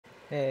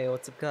Hey,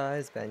 what's up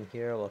guys? Ben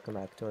here. Welcome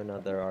back to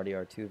another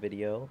RDR2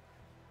 video.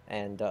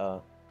 And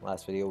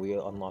last video we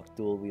unlocked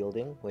dual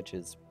wielding, which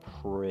is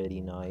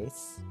pretty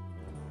nice.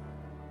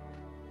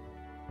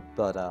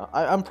 But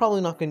I'm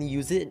probably not going to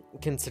use it,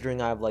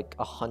 considering I have like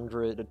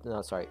 100,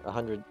 no sorry,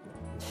 100,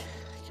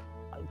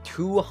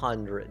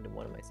 200,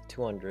 what am I saying,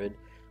 200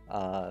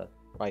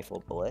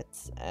 rifle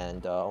bullets,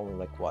 and only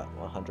like what,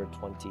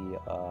 120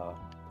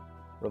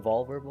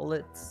 revolver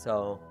bullets,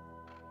 so...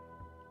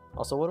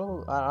 Also,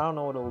 I don't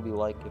know what it will be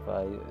like if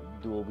I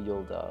dual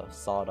wield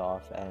sawed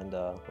off and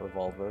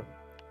revolver.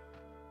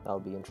 That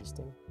would be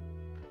interesting.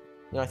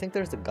 You know, I think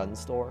there's a gun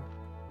store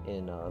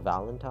in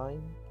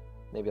Valentine.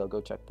 Maybe I'll go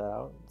check that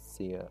out,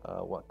 see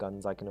what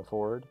guns I can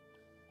afford.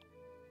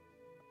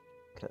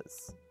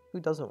 Because who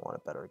doesn't want a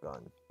better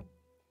gun?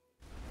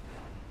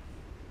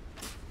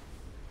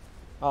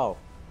 Oh.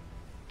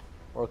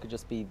 Or it could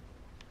just be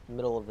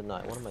middle of the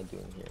night. What am I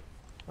doing here?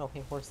 Oh,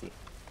 hey, horsey.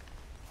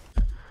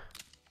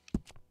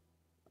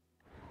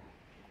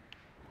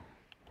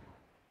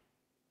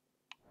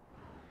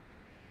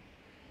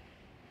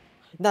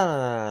 No,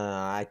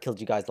 I killed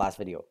you guys last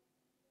video.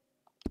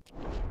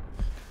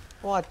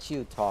 What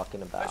you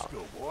talking about? Let's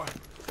go, boy.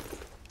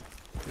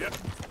 Yep.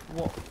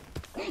 Whoa.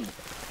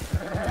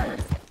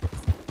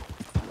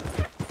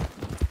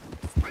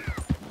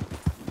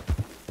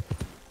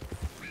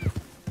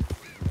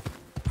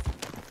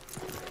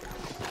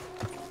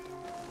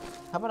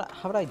 How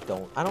about I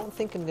don't? I don't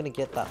think I'm gonna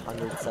get that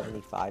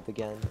 175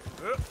 again.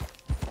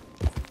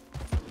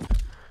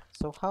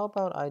 So how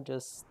about I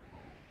just...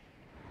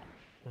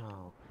 Oh,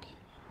 okay.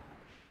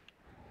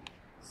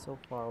 So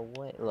far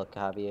away. Look,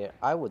 Javier,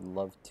 I would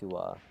love to,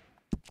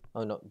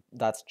 Oh no,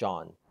 that's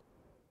John.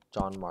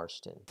 John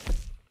Marston.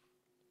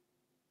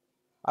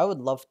 I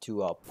would love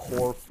to,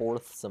 pour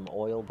forth some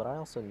oil, but I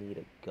also need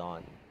a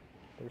gun.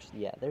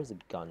 There's a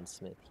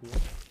gunsmith here.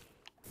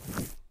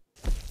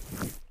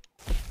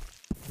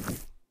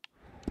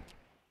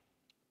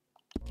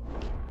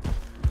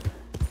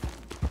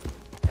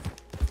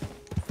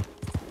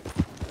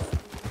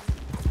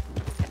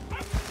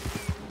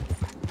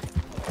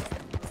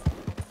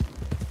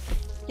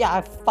 Yeah, I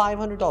have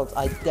 $500.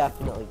 I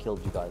definitely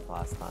killed you guys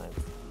last time.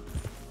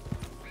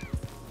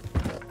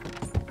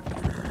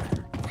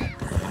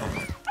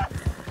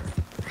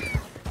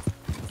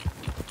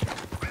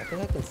 I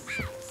think I can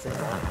sit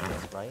on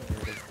this, right? And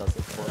it just does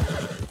it for me.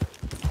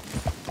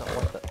 Oh,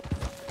 what the?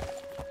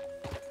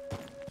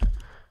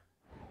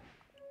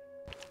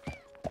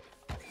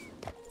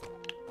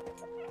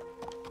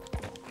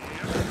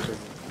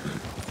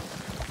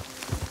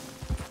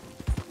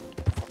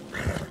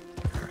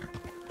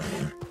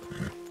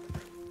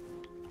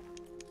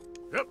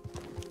 Yep.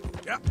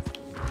 Yep.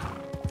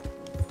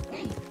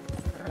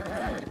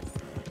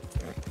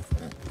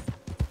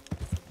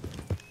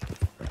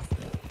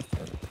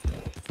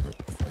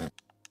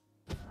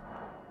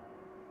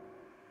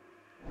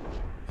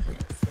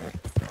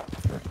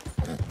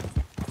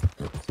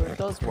 So it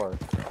does work.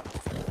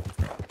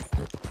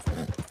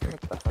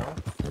 What the hell?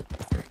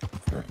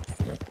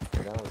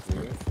 That was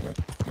weird.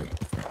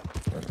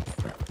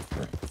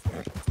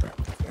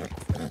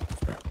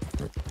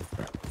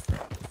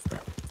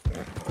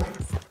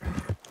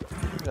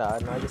 Yeah,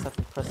 and I just have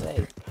to press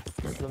A.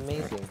 This is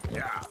amazing.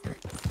 Yeah.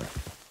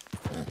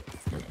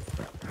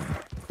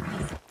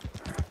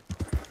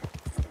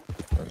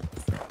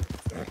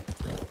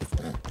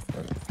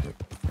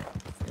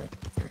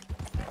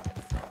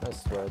 I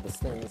swear, this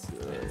thing is,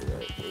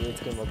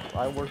 it's gonna look,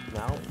 I work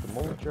now, the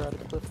moment you're at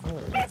the cliff, I'm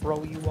gonna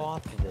throw you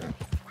off of it.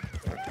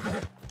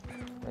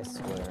 I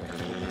swear.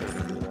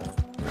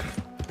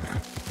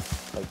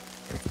 Like,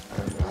 I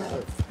don't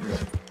know.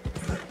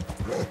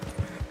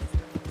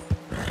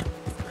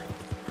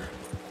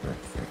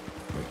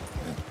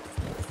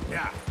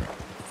 Yeah.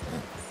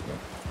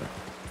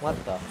 What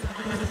the?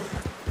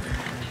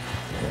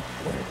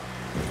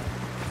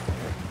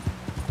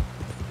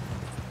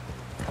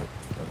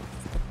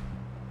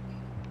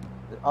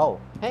 Oh,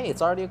 hey,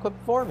 it's already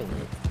equipped for me.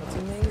 That's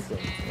amazing.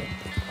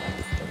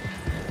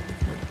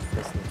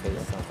 Just in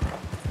case some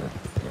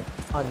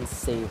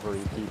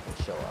unsavory people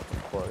show up,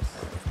 of course.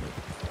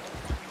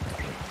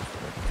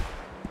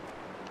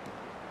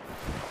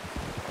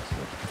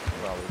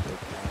 Probably good.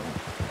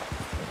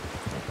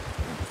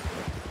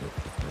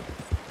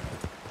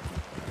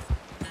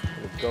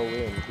 You go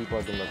in, people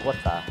are gonna be like, what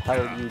the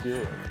hell are you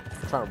doing? You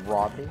trying to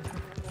rob me?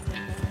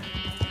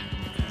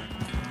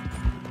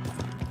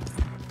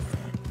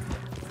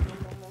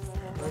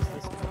 Where's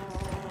this place?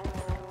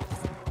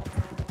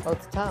 Oh,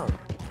 it's town.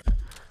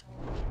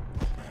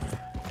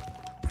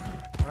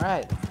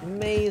 Alright,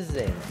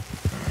 amazing.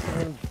 I'm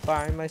gonna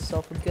buy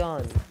myself a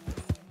gun.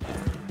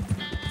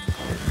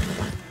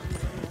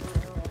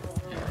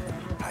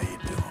 How you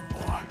doing,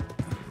 boy?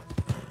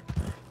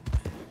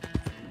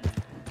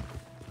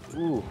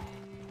 Ooh.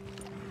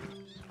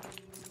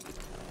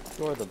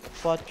 You're the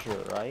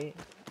butcher, right?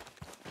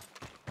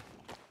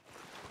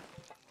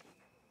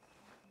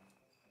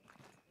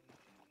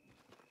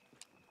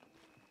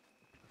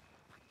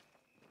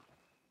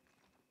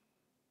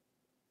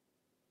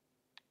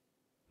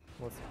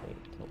 Let's wait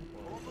till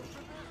morning.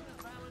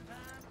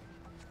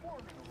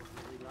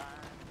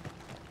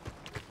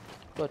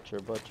 Butcher,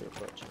 butcher,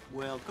 butcher.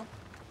 Welcome.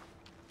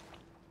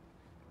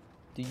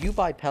 Do you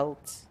buy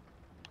pelts?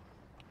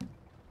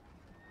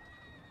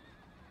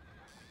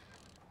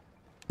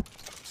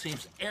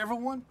 Seems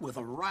everyone with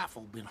a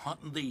rifle been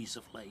hunting these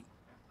of late.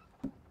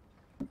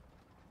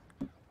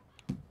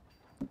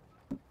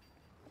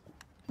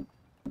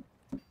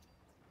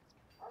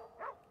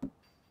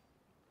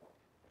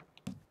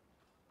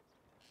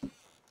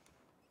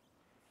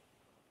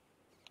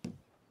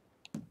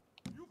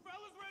 You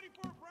fellas ready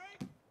for a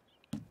break?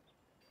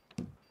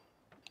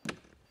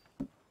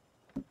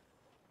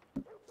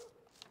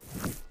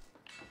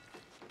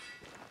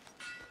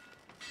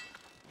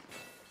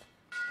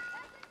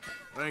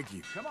 Thank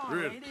you. Come on,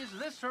 Really. ladies.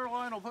 This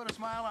sirloin will put a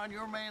smile on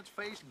your man's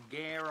face,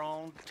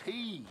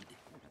 guaranteed.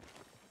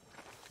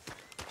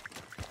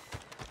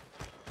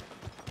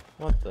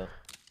 What the?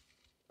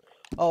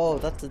 Oh,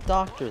 that's a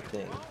doctor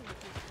thing.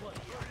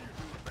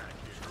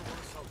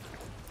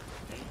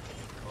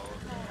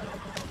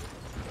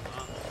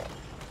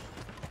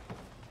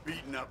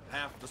 Beating up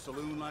half the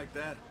saloon like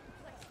that?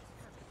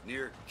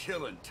 Near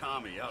killing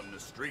Tommy out in the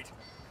street.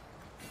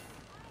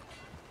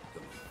 The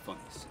funny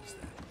sees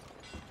that.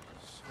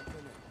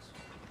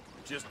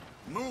 Just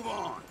move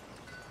on.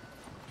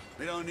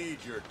 They don't need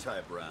your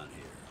type around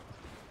here.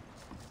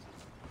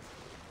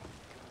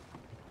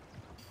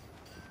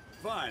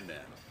 Fine then.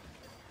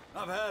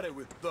 I've had it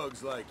with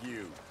thugs like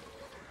you.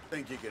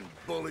 Think you can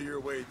bully your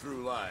way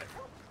through life.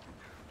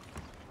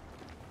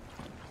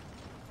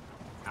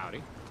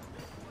 Howdy.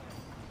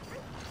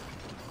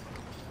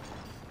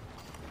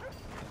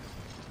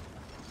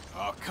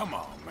 Oh, come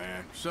on,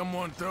 man.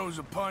 Someone throws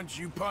a punch,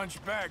 you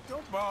punch back.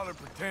 Don't bother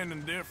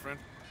pretending different.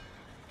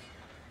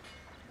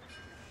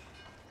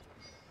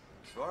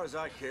 As far as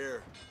I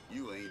care,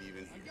 you ain't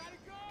even here. I gotta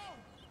go!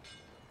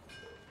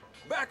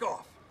 Back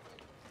off!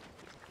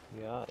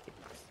 Yikes.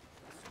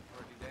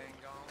 Pretty dang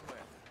gone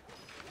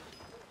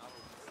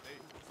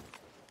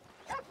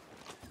weather.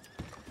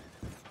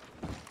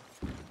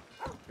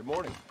 Good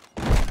morning.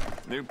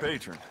 New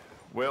patron.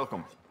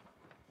 Welcome.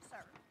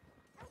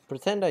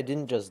 Pretend I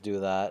didn't just do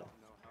that.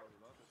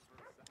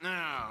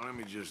 Now, let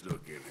me just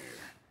look in here.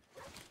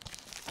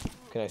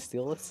 Can I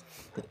steal this?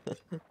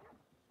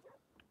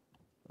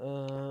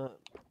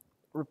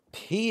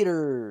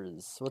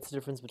 Repeaters. What's the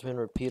difference between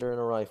a repeater and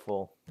a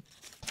rifle?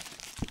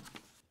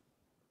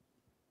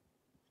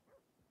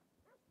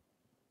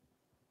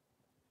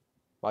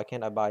 Why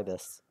can't I buy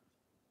this?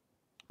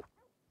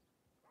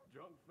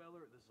 Drunk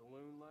feller at the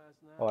saloon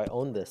last night. Oh, I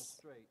own this.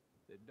 Straight.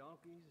 The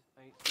donkeys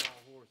ain't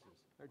small horses.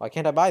 They're Why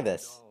can't I buy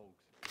this? dogs.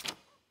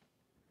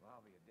 Well,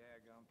 I'll be a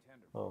daggum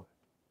tender. Oh.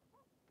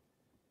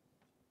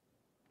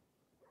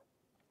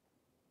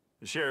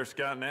 The sheriff's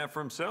gotten that for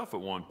himself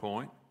at one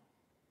point.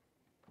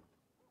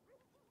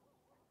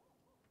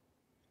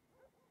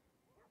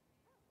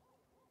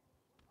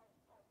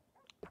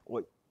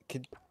 Wait,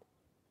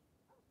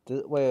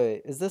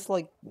 wait, is this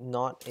like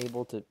not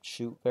able to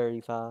shoot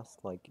very fast?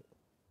 Like,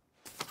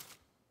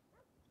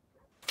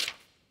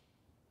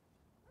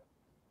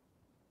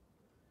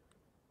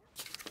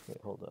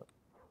 wait, hold up.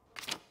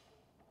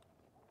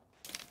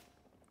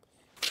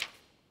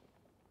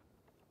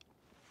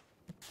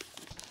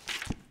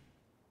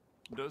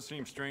 It does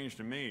seem strange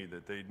to me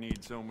that they'd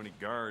need so many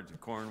guards at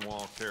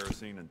Cornwall,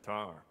 Kerosene, and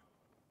Tar.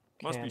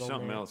 Must be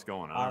something Cattleman. else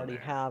going I on already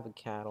there. have a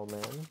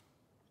cattleman.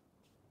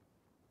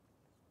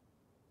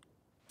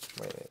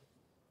 Wait.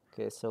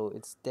 Okay, so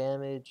its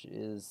damage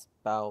is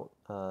about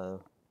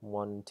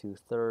 1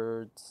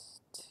 2/3,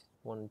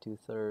 1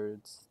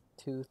 2/3,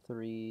 2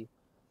 3,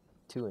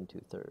 2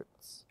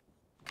 2/3.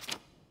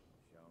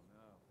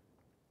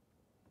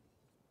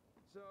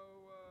 So,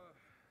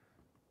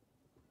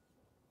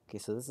 Okay,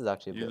 so this is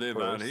actually a You bit live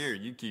out worse. here,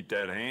 you keep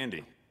that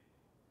handy.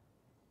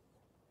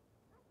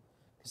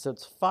 So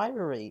its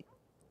fire rate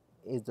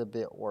is a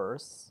bit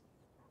worse.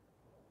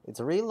 Its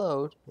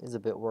reload is a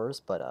bit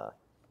worse, but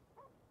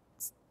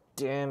its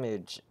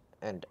damage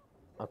and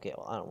okay,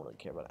 well I don't really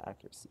care about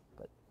accuracy,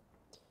 but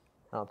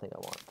I don't think I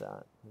want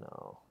that.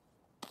 No.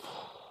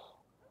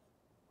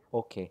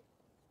 Okay.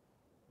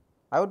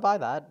 I would buy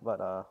that, but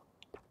I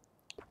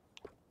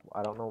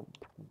don't know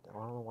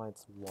why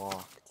it's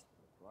locked.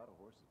 a lot of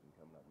horses been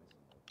coming up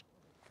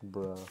missing.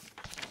 Bruh.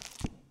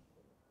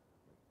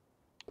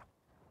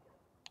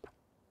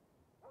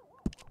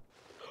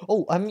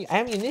 Oh,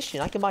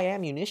 ammunition. I can buy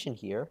ammunition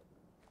here.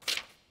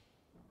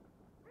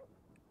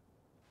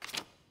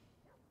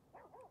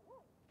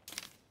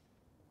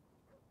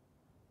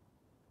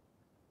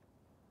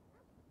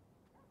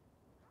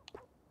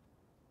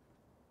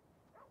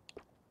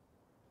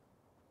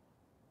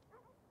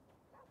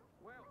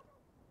 Well,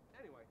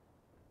 anyway.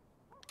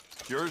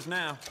 It's yours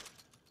now.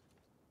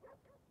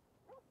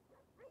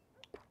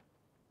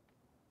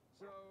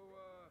 So,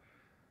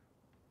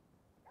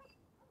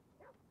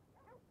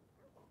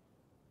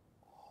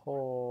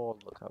 Oh,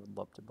 look, I would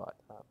love to buy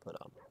that, but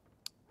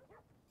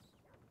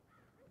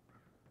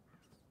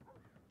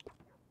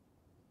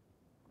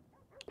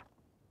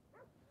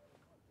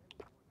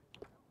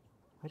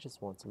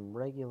just want some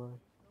regular.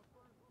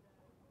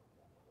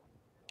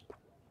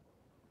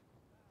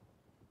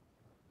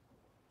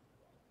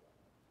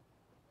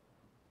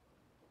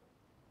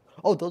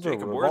 Oh, those are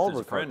Jacob Worth revolver is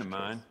a friend of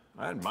cartridges.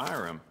 mine. I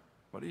admire him,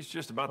 but he's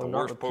just about Oh, the not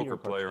worst repeater poker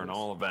player in cartridges.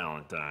 all of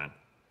Valentine.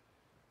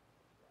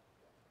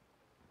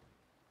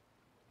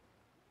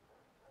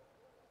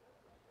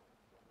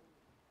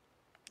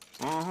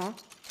 Uh-huh.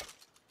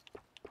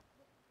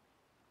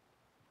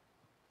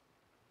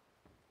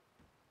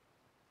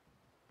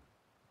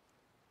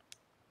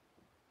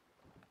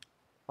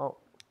 Oh,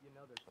 You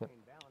know there's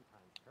St.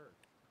 Valentine's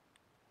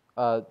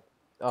Church.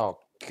 oh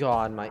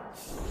God, my.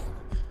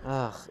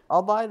 Ugh,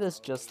 I'll buy this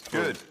just for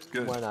Good,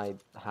 good. when I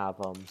have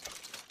them.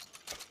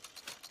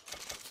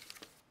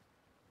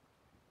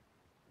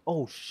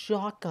 Oh,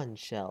 shotgun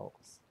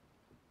shells.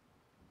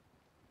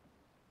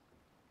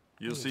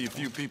 You'll see a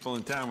few people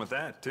in town with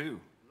that, too.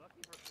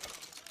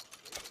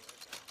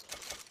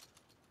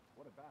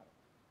 What about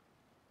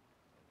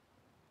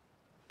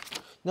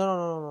it? No, no,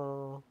 no, no,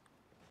 no, no.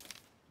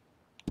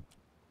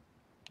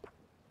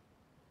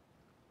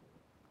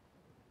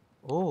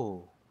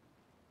 Oh.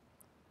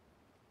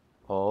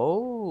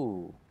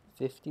 Oh.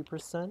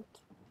 50%?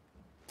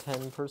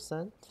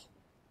 10%?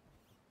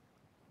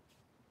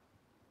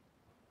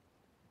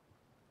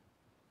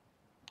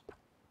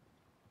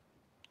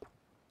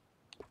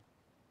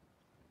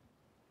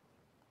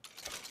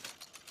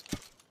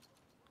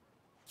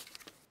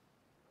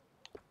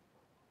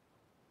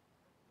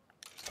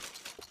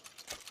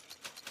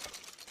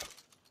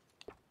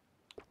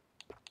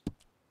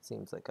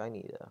 Seems like I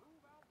need a...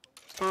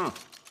 Huh.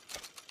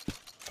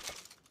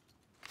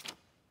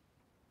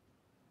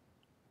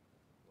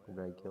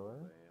 regular.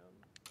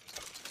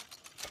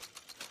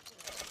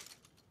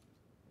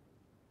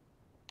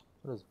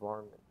 What does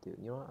varmint do?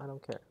 You know what? I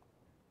don't care.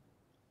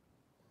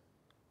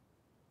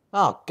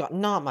 Oh God,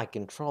 not my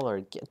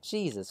controller.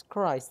 Jesus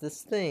Christ,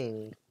 this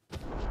thing.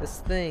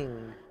 This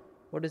thing.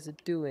 What is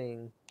it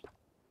doing?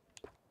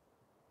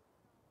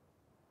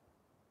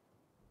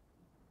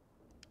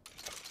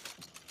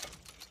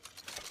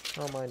 I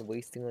don't mind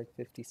wasting like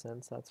 50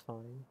 cents, that's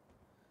fine.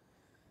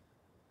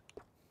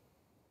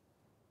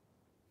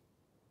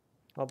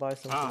 I'll buy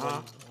something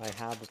when I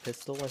have a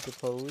pistol, I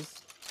suppose.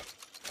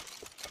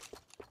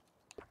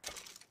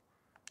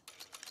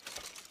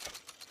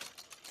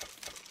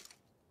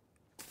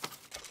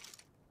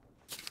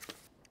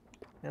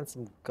 And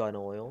some gun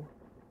oil.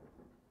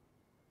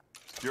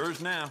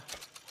 Yours now.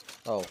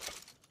 Oh.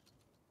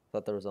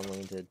 Thought there was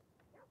unlimited.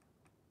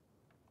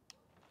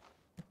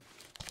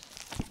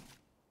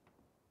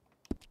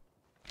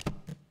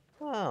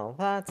 Oh,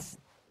 that's...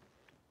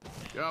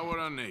 Got what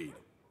I need.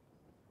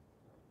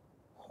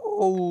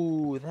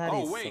 Oh, that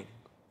is Oh, wait. some...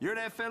 You're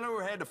that fellow who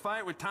had to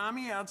fight with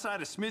Tommy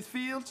outside of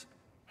Smithfield's?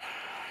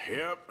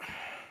 Yep.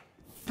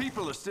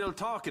 People are still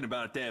talking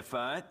about that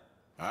fight.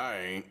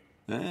 I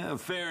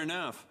ain't. Fair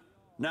enough.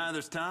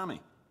 Neither's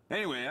Tommy.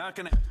 Anyway, how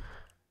can I...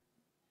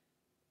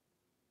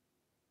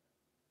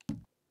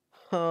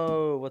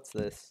 Oh, what's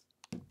this?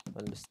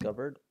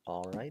 Undiscovered?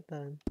 Alright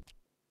then.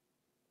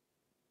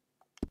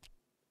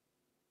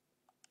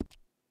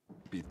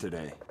 Be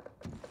today.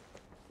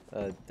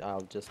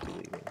 I'll just be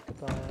leaving.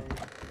 Goodbye.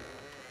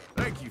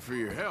 Thank you for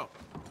your help.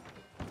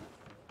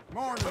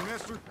 Morning,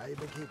 mister. How you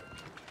been keeping?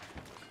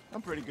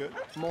 I'm pretty good.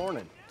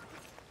 Morning.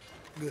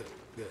 Good,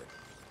 good.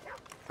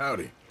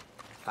 Howdy.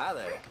 Hi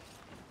there.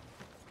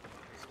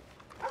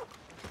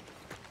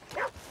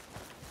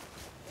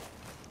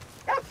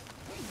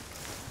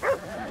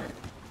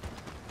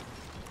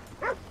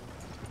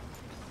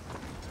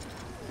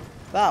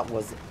 That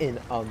was an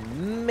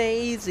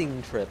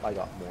amazing trip. I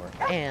got more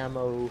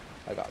ammo,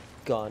 I got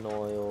gun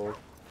oil,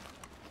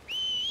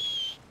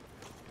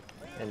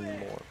 and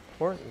more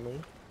importantly,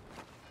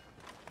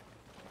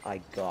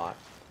 I got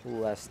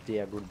less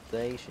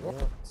degradation. You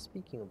know,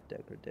 speaking of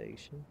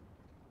degradation.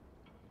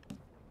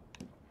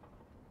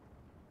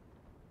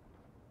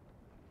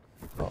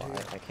 Oh,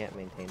 I can't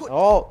maintain.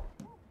 Oh!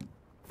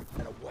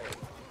 And away.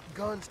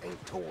 Guns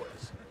ain't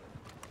toys.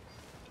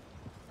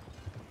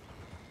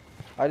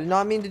 I did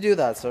not mean to do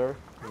that, sir.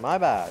 My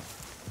bad.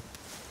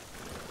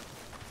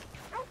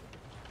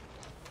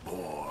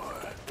 Boy.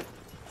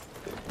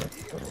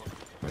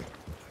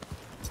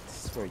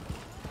 Swear you.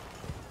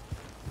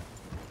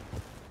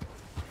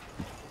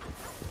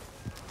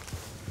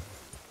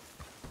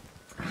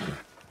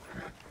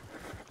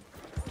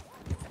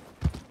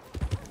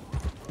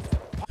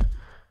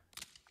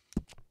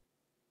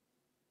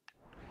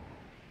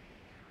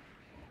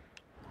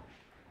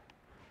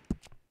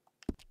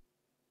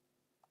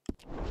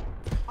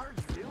 What are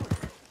you doing?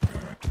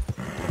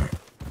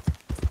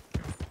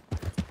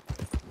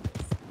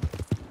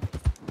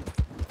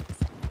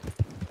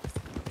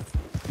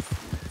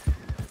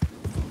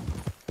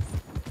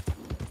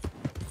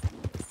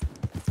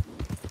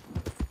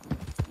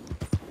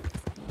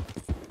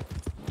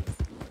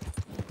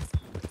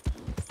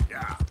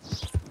 Yeah.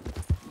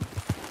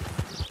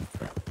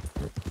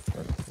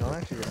 I'm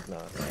actually just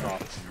gonna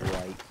stop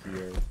right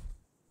here.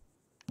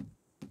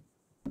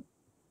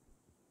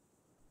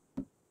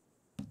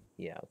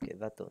 Yeah, okay,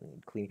 that doesn't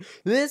need cleaning.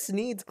 This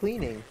needs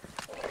cleaning.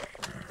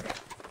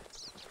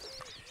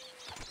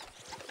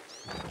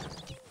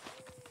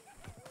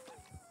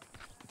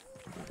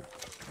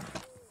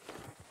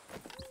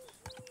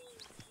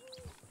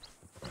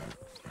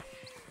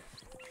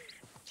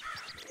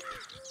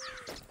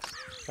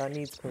 That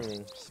needs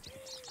cleaning.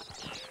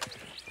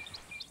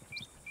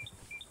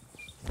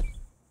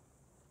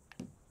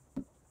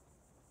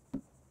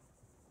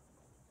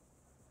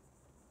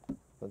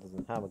 That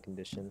doesn't have a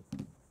condition.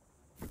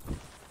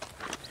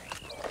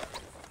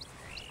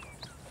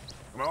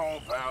 Come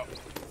on, pal.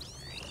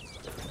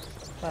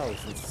 That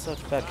was in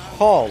such bad.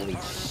 Holy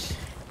sh!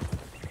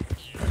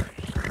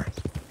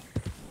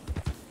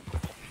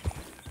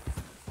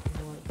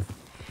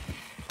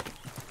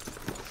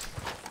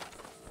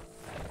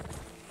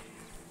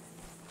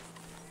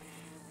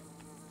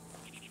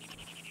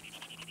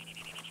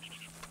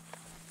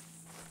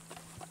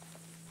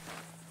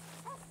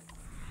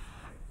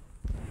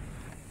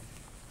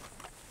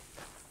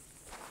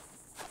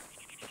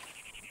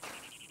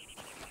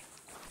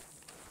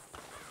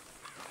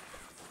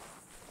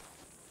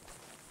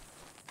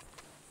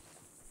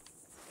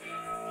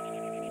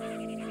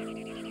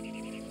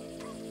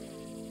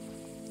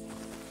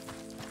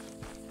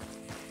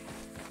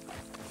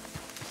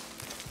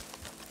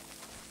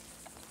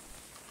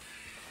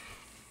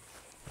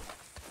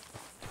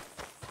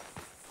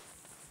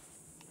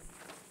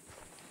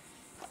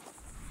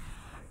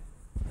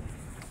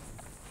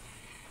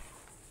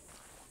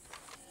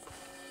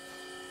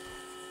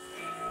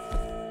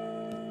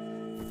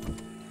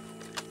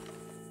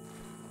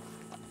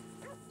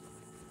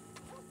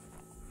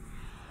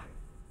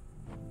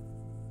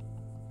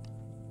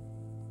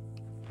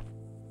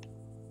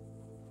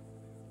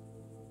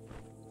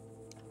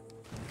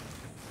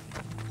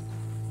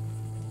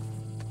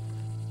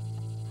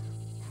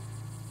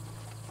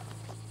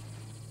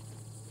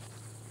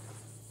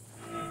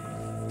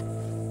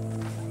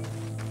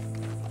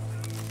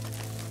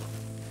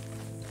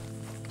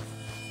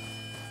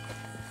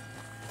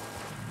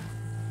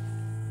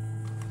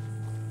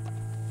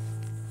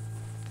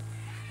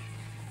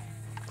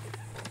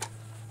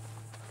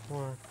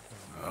 What?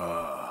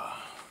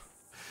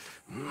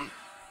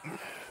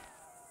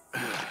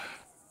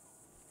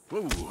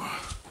 Whoa.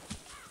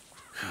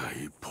 Ah,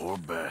 you poor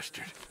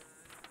bastard.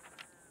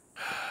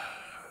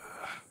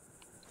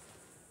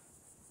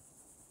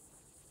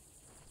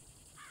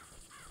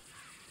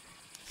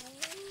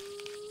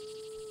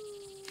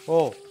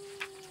 Oh.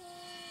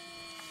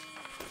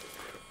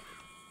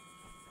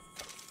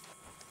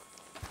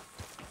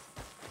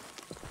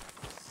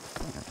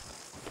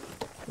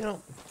 You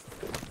know.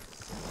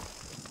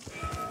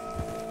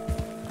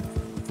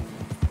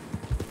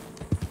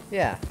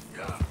 Yeah.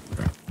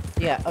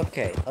 Yeah,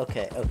 okay.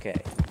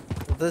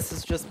 This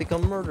has just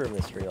become murder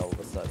mystery all of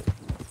a sudden.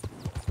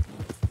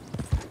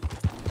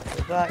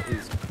 That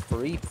is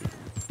creepy.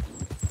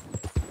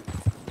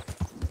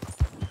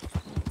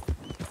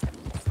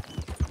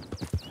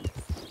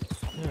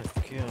 Oh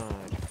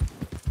god.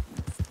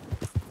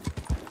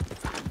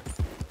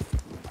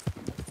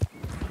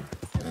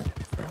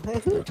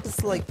 Who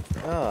just like,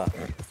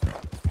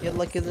 he had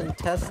like his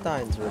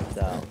intestines ripped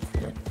out.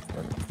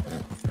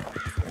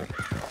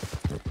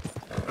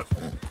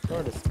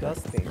 So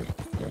disgusting.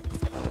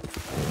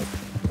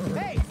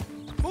 Hey,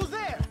 who's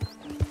there?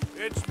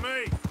 It's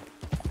me.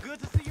 Good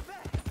to see you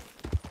back.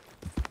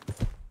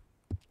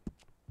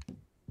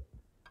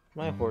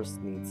 My horse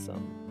needs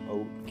some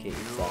oat cakes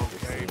You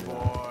after okay, seeing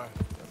that. boy?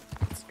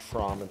 It's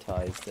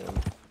traumatized him.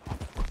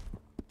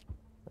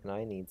 And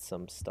I need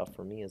some stuff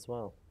for me as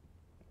well.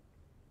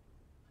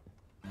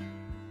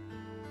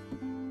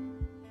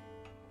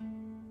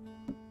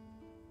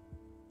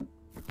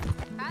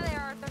 Hi there,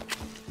 Arthur.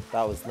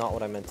 That was not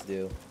what I meant to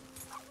do.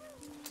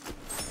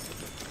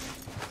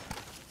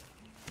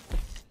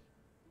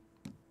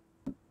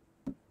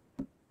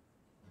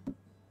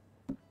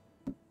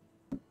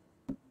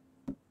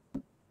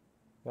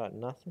 Got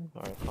nothing?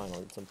 Alright, fine, I'll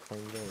get some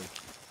plain game.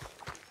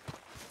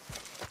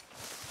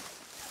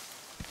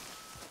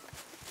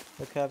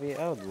 Look, Abby,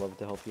 I would love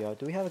to help you out.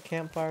 Do we have a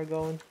campfire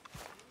going?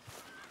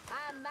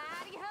 I'm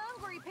mighty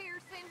hungry,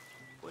 Pearson.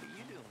 What are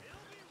you doing?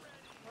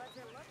 What's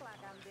it look like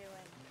I'm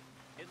doing?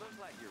 It looks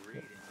like you're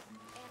reading.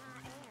 And I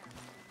am.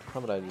 How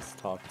would I just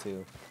talk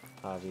to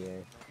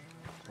Javier?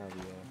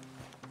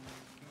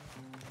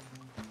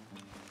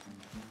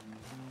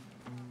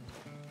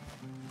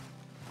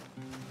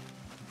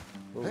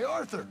 Ooh. Hey,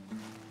 Arthur.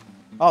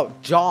 Oh,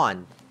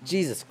 John!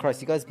 Jesus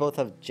Christ, you guys both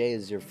have J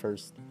as your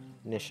first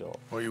initial.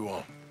 What do you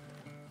want?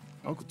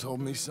 Uncle told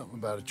me something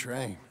about a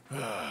train.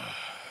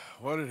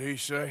 What did he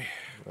say?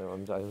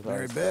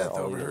 Mary Beth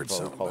overheard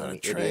something about a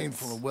train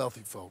full of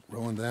wealthy folk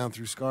rolling down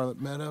through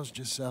Scarlet Meadows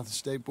just south of the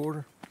state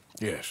border.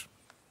 Yes.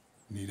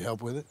 Need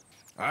help with it?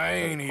 I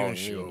ain't They're even calling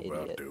sure me an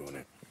about idiot. doing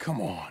it.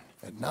 Come on.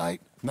 At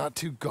night, not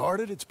too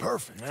guarded, it's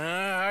perfect. Nah,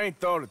 I ain't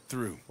thought it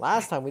through.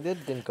 Last time we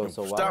didn't go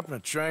so well. Stopping a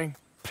train,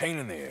 pain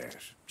in the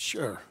ass.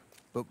 Sure,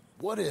 but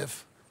what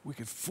if we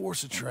could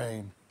force a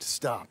train to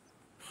stop?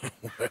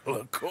 Well,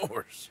 of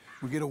course.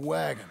 We get a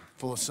wagon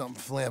full of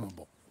something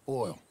flammable,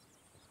 oil.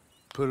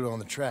 Put it on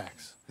the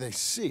tracks. They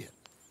see it.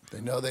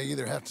 They know they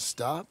either have to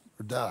stop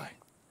or die.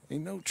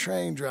 Ain't no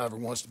train driver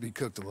wants to be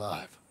cooked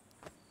alive.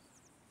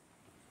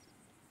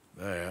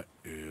 That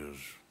is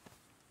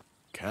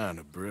kind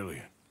of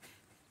brilliant.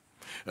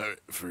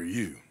 For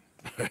you.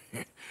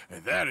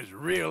 That is a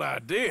real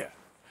idea.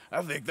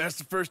 I think that's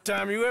the first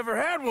time you ever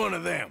had one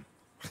of them.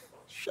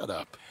 Shut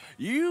up.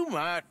 You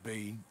might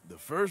be the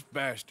first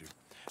bastard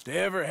to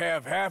ever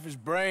have half his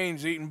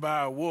brains eaten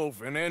by a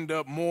wolf and end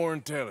up more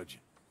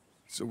intelligent.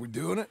 So we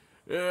doing it?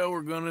 Yeah,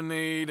 we're gonna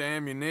need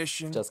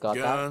ammunition, Just got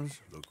guns,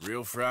 look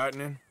real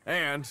frightening,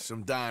 and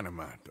some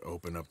dynamite to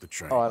open up the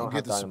train. Oh, I I'll don't get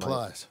have the dynamite.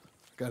 supplies.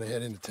 Gotta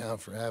head into town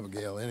for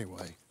Abigail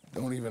anyway.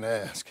 Don't even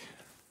ask.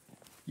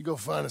 You go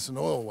find us an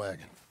oil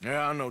wagon.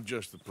 Yeah, I know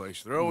just the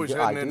place. They're always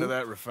Yeah, I heading into do?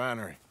 that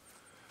refinery.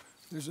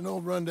 There's an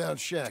old rundown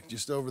shack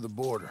just over the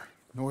border,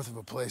 north of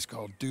a place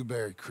called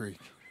Dewberry Creek.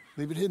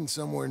 Leave it hidden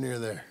somewhere near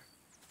there.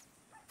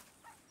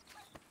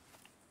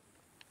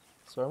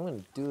 So I'm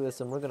gonna do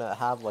this, and we're gonna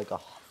have like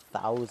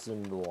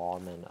 1,000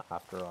 lawmen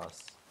after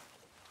us.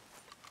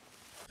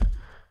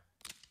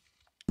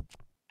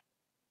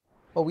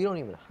 Oh, we don't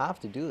even have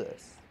to do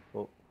this.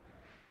 Oh.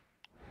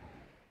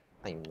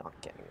 I am not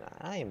getting that.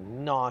 I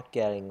am not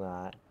getting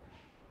that.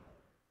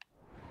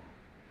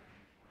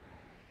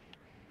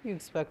 You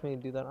expect me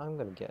to do that? I'm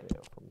gonna get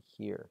it from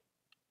here.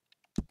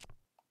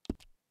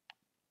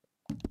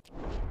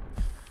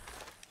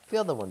 The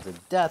other one's a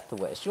death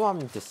wish. You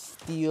want me to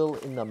steal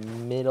in the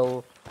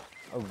middle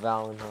of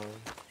Valentine?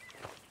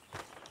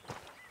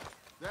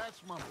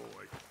 That's my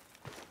boy.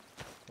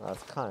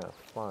 That's kind of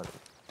fun.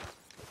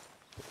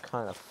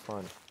 Kind of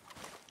fun.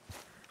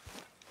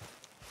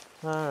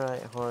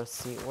 Alright,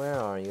 horsey, where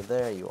are you?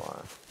 There you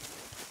are.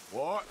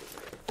 What?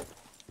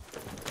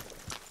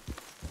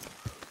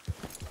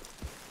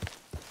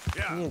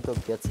 I need to go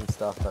get some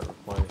stuff that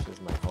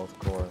replenishes my health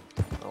core.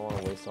 I don't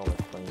want to waste all my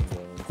playing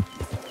games.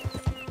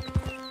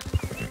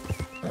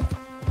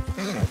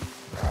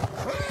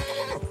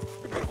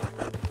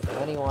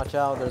 Lenny, watch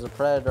out, there's a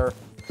predator.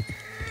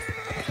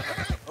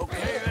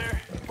 Okay there,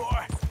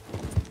 boy?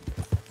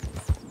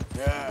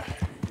 Yeah,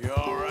 you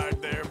all right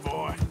there,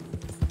 boy?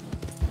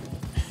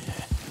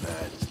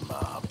 That's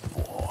my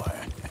boy.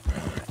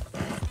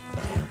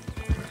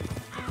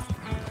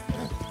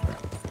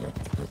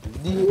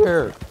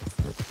 Deer!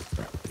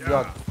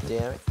 God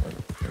damn it.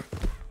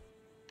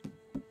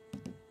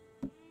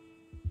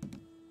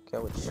 Okay, I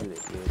would shoot it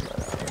here,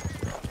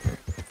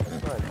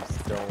 but I just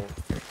don't.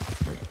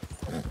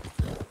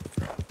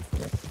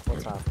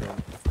 What's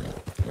happening?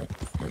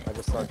 I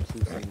just saw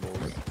 2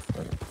 symbols.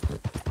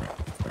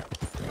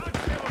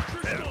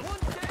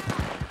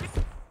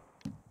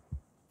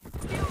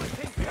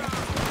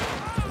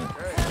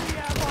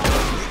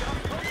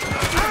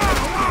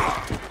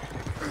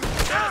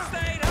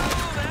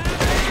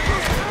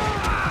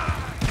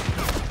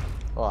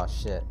 Oh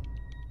shit.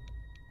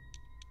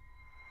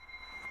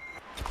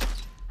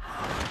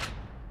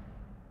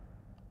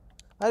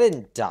 I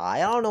didn't die.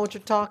 I don't know what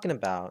you're talking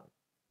about.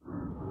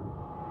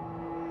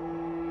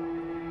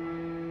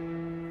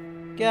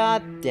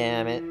 God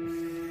damn it.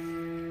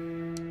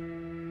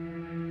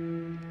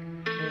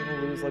 I'm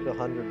gonna lose like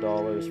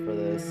 $100 for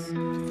this.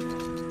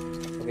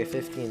 Okay,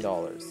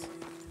 $15.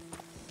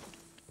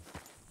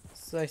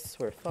 So I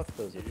swear, fuck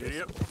those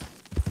pistols.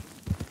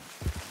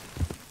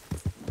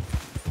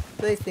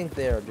 They think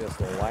they are just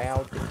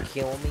allowed to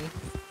kill me.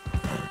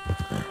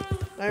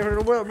 I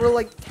heard we're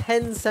like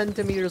 10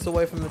 centimeters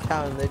away from the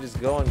town and they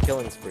just go on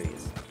killing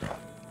sprees. I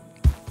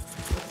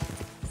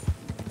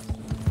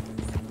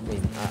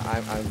mean,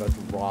 I'm about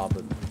to rob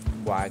a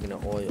wagon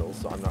of oil,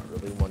 so I'm not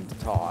really one to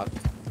talk,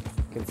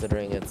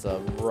 considering it's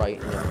right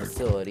in the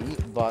facility,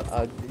 but,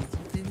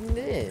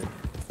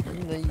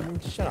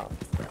 shut up.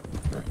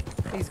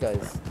 These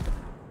guys.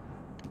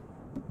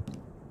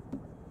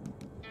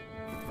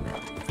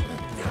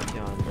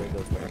 God, there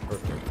goes my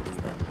perfect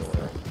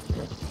oil.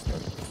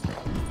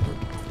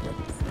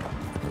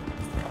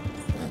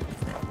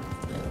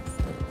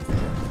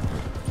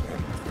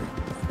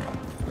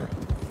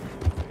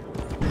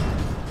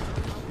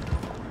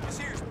 This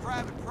here's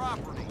private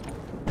property.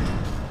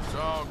 It's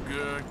all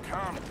good.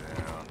 Calm down.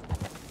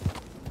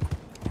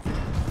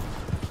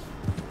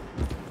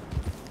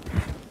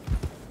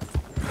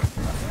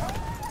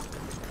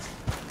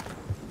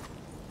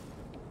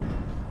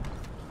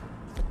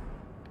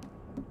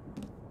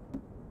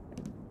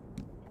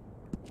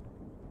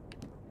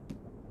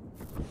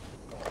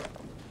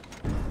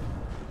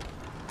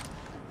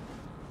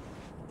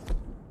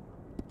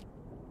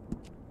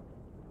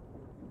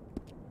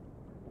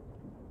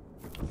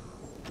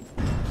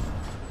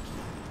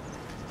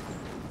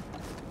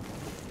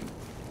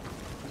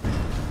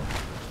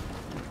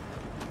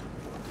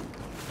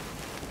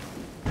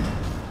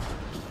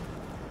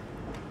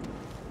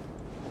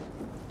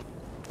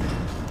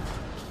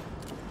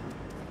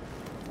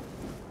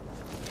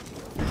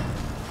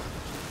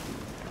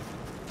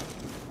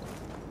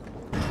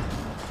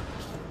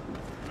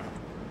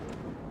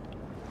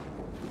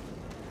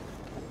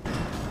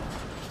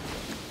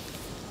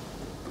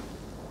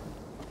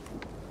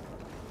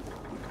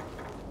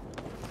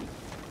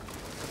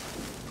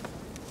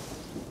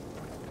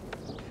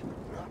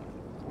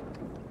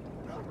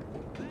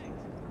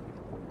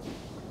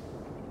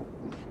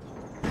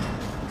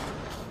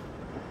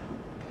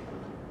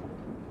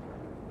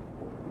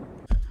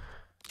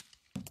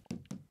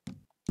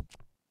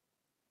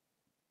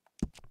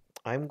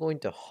 I'm going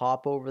to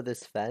hop over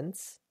this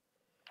fence,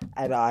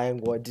 and I am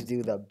going to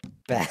do the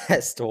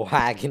best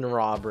wagon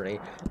robbery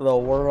the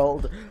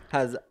world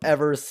has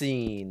ever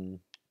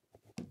seen.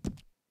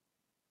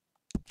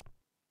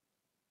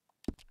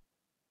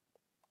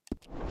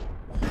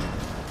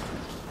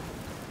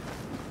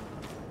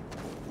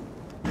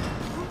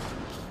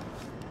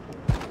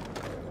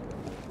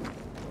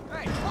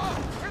 Hey, oh,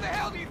 where the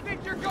hell do you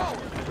think you're going?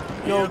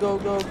 Go, go,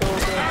 go, go,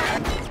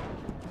 go.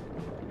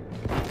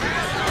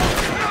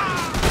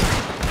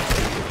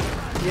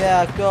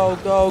 Yeah, go,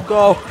 go,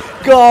 go,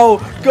 go,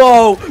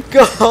 go,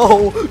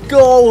 go,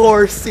 go,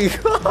 horsey.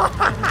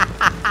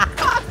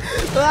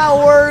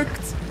 That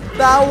worked.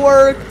 That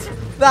worked.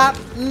 That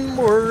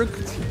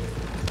worked.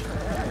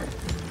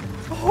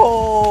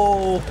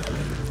 Oh,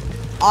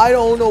 I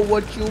don't know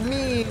what you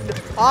mean.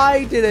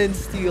 I didn't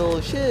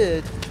steal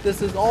shit.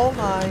 This is all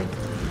mine.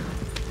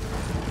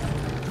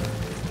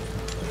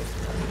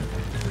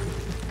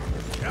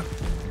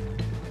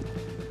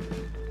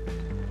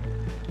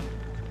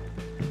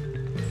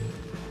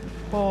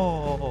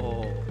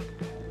 Oh,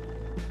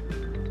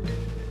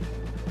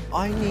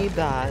 I need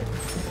that.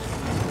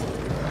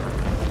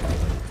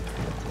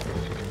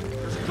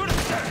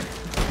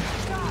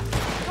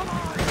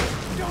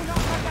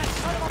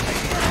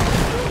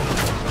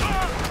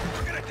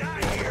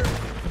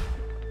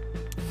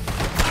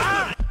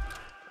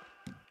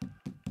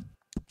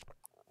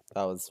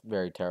 That was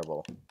very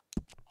terrible.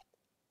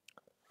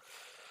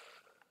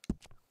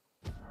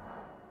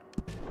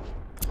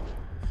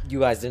 You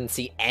guys didn't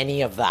see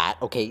any of that,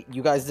 okay?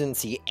 You guys didn't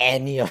see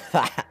any of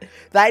that.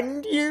 That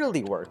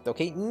nearly worked,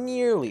 okay?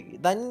 Nearly.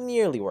 That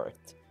nearly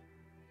worked.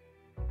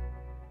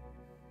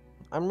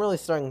 I'm really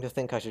starting to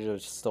think I should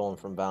have stolen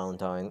from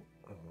Valentine.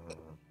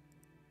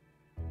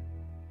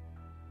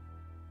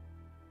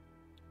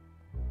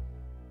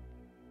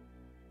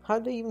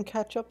 How'd they even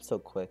catch up so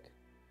quick?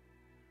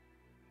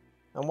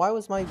 And why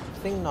was my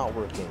thing not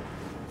working?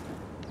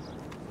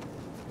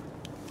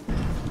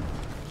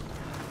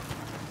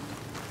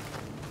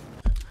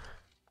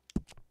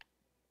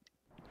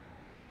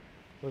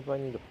 Where do I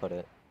need to put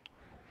it?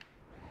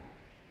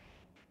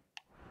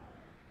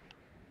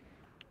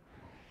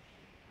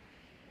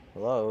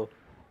 Hello?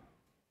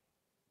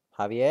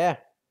 Javier?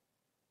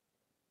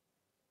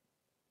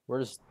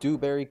 Where's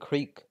Dewberry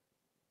Creek?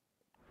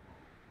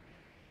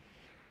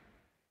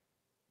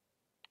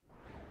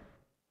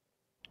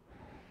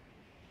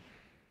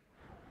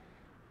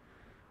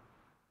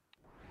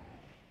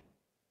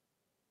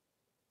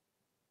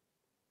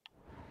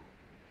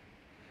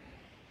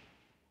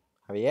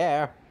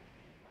 Javier?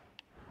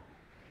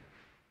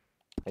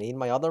 I need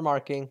my other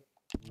marking.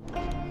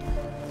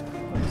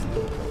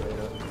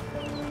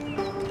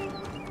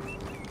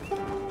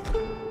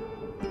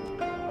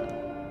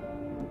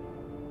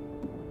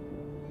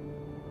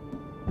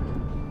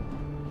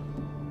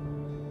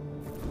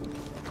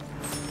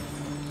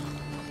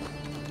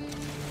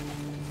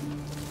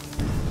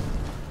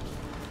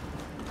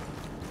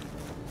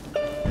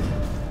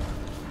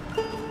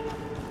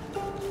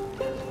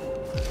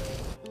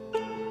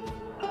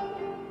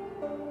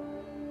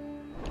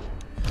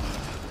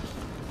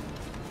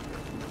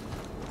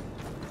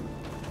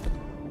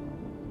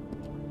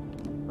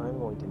 I'm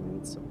going to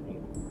need some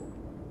paint.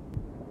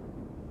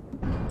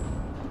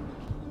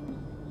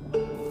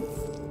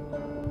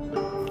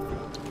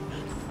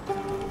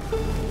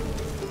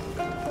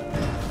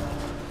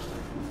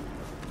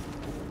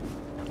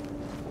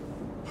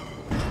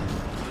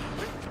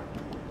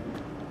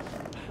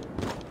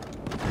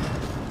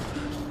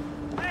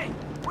 Hey,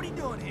 what are you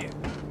doing here?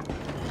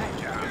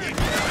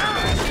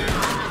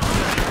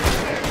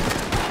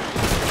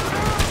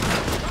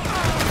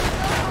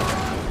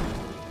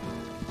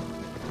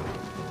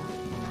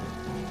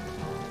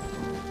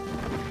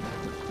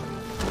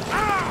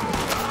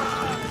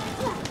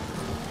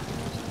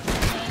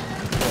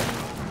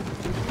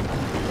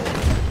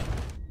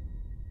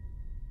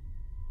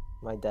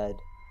 Am I dead?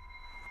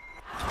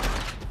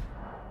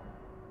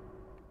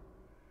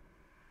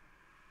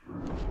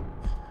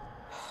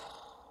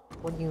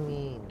 What do you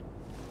mean?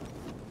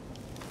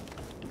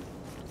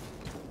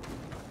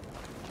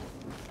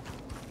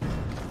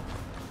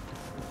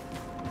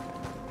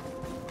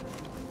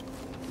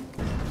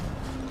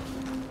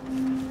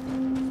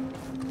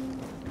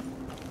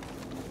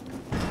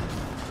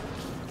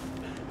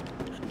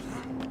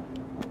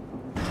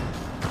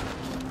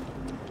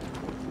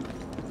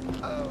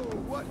 Oh,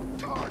 what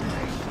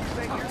tarnation you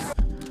think you're...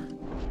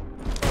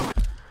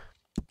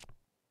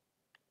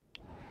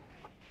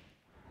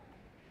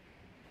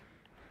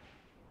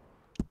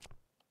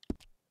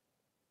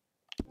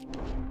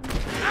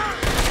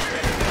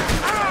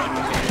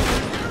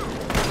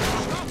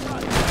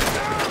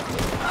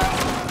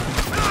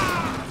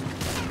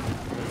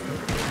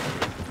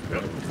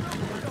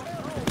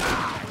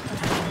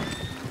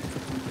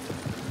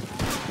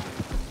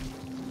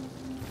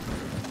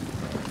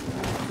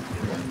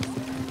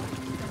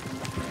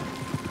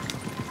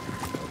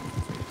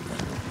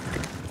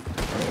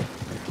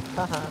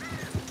 Haha.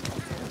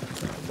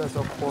 That's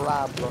a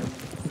problem.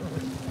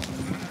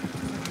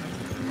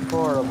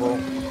 Horrible.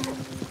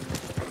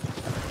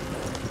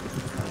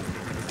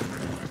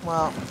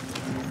 Well,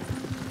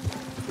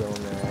 you'll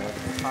never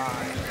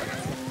find.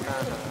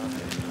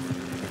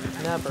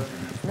 Never,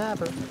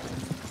 never.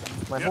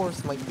 My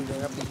horse might be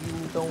there, but you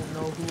don't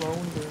know who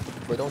owned it.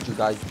 But don't you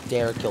guys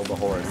dare kill the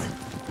horse.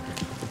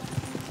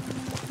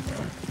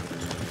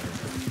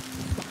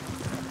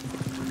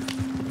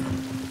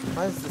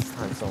 Why is this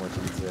time so much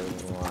easier than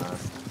the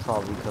last?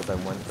 Probably because I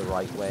went the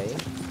right way.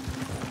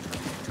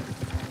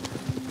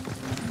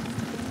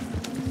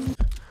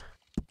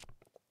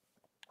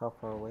 How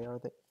far away are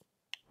they?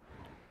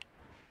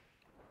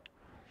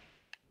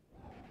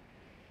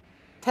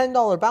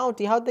 $10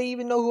 bounty? How'd they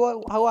even know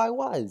who I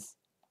was?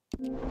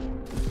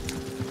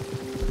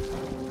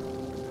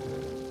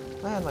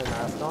 I had my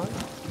mask on.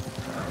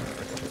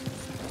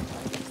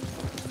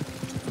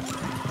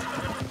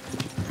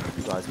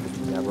 You guys will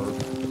never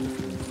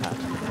catch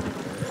me.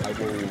 I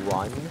will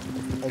run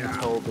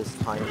until this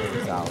time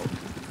runs out.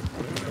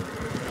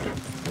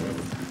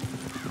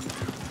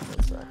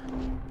 One sec.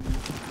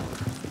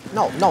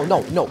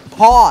 No!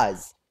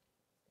 Pause!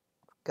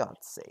 For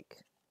God's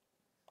sake.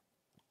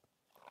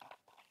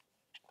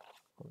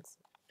 One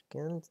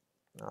second.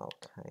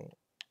 Okay.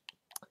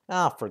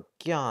 Ah, for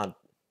God.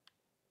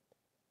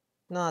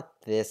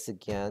 Not this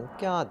again.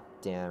 God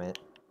damn it.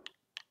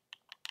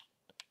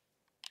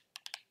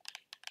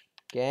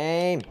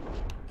 Game.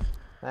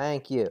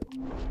 Thank you.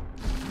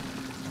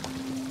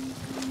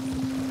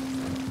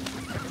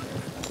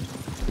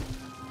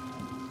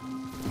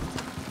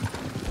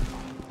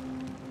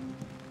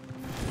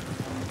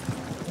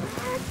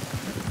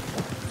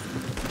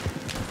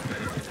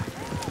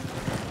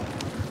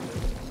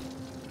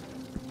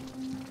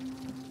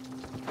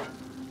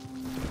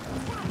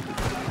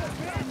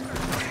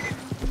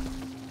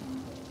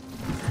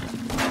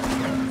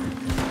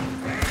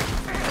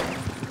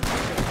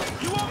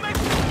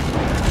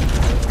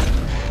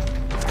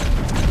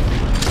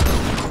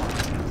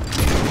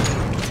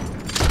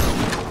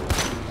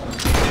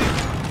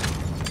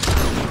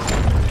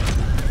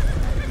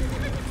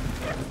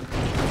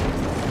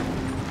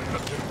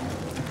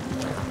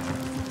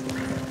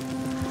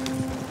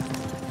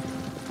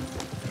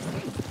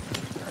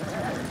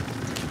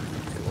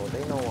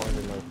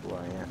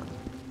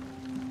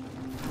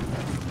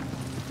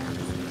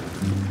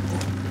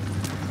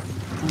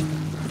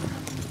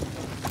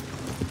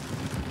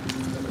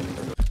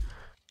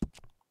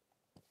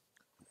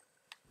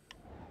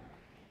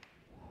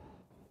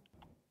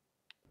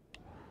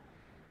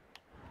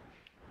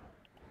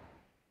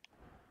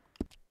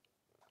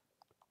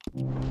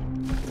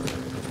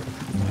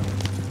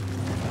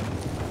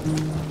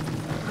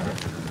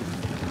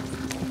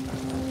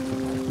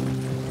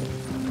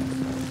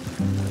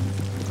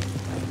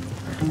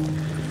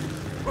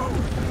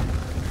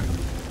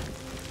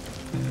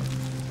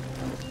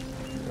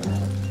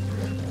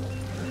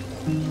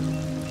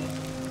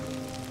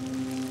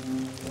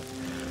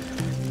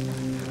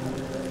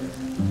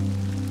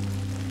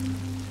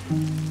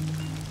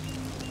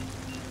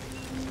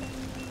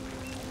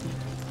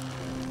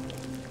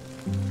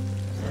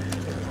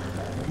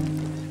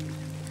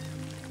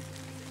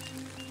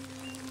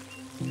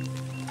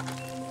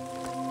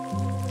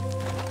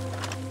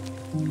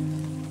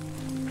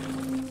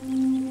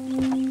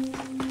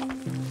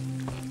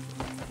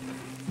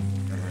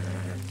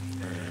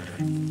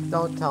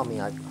 Don't tell me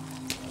I...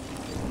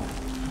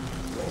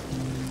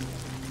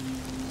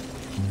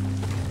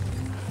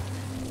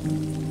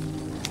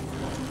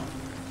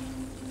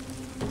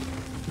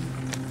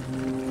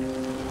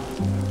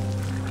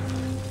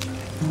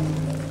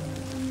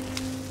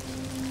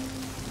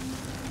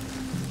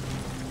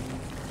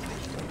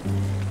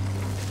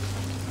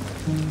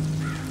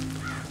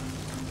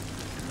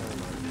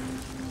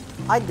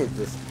 I did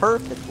this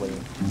perfectly.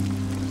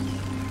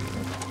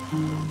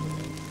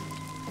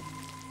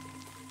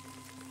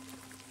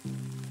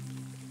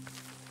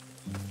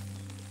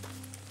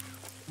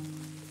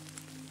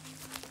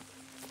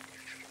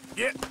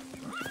 Yeah.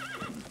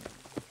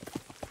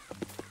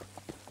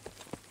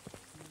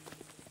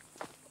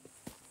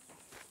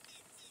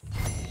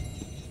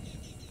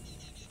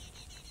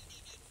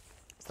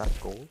 Is that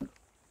gold?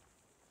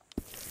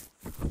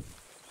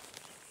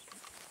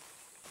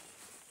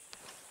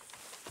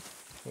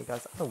 Hey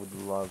guys, I would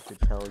love to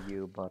tell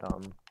you, but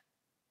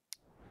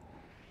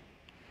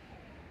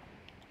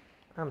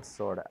I'm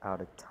sort of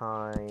out of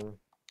time.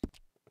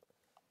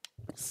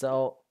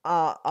 So,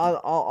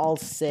 I'll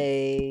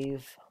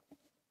save,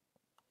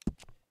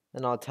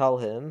 and I'll tell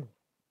him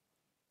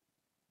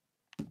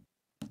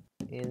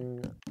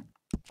in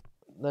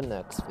the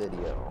next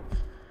video.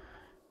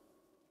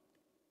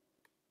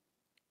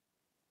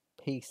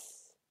 Peace.